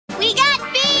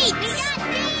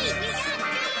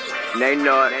They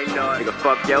know it. Nigga,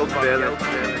 fuck your feelings.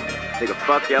 Nigga,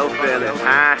 fuck your feelings.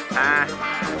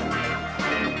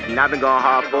 And I've been going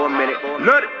hard for a minute.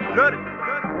 Nut it.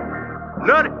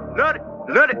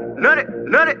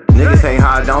 Niggas ain't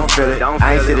hard, don't feel it.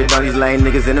 I ain't shitted on these lame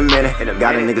niggas in a minute.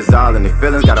 Got a niggas all in their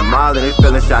feelings, got them all in their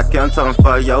feelings. Shot Kim, told them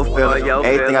for your feelings.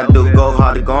 Everything I do go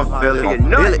hard, they gon' feel it.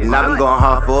 And I've been going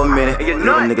hard for a minute. Leave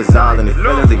them niggas all in their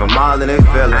feelings, leave them all in their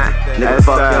feelings. Nigga,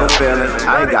 fuck your feelings.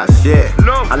 I ain't got shit.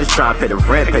 I'm just trying to pay the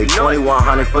rent, pay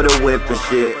 $2,100 for the whip and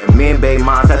shit. And me and baby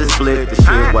moms had to split the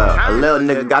shit. Well, a little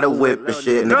nigga got a whip and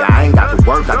shit. Nigga, I ain't got to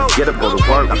work, I just get up, go to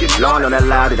work. I'm blowing on that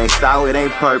loud, it ain't sour, it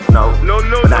ain't perp, no.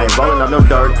 But I ain't rolling up no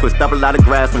dirt, twist up a lot of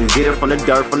grass when you get it from the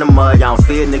dirt, from the mud. Y'all don't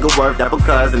see a nigga worth that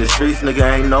because in the streets,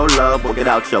 nigga, ain't no love. But get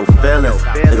out your feelings,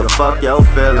 nigga, fuck your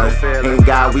feelings. Ain't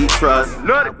God we trust,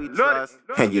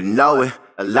 and you know it.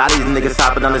 A lot of these niggas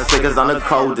hopping on the sickers on the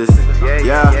coldest.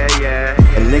 Yeah.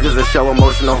 And niggas will show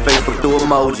emotion on Facebook through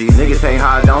emojis. Niggas ain't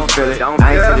hard, don't feel it. I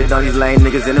ain't shitted on these lame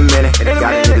niggas in a minute.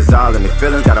 Got these niggas all in their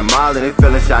feelings, got them all in their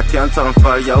feelings. Shot Kim, told them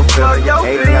for your feelings.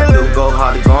 Everything I do go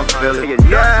hard, they gon' feel it.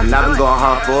 And I've been going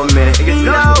hard for a minute.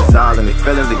 Niggas all in their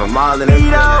feelings, leave them all in their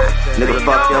feelings. Nigga,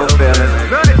 fuck your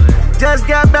feelings. Just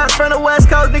got back from the West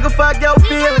Coast, nigga, fuck your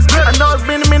feelings. I know it's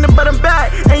been a minute, but I'm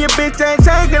back. And your bitch ain't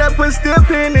changed, cause I put still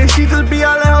pin in. She just be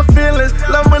all in her feelings.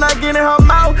 Love when I get in her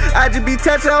mouth, I just be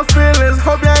touching her feelings.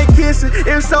 Hope you ain't kissing,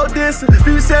 it's so distant.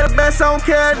 People say the best, I don't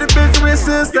care, the bitch with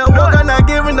sister. Woke up not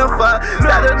giving a fuck.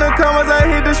 Started the comments, I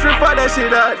hit the strip, fuck that shit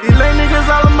up. These lame niggas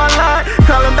all in my line.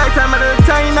 Calling back time at a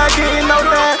time, you not getting no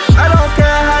time. I don't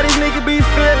care how these niggas be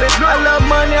feeling. I love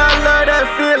money, I love that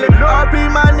feeling.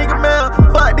 RP my nigga Mel,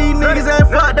 fuck these niggas ain't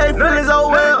fuck they feelings, oh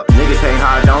well. Niggas ain't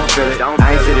hard, don't feel it.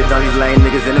 I ain't shitted on these lame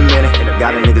niggas in a minute.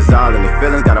 Got the niggas all in their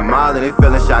feelings, got them all in their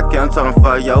feelings. Shot Kim, told them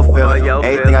for your feelings.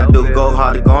 Everything I do go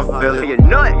hard, they gon' feel it.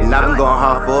 And I've been going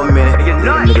hard for a minute. Leave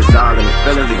them niggas all in their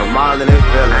feelings, leave them all in their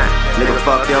feelings. Nigga,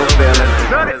 fuck your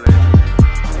feelings.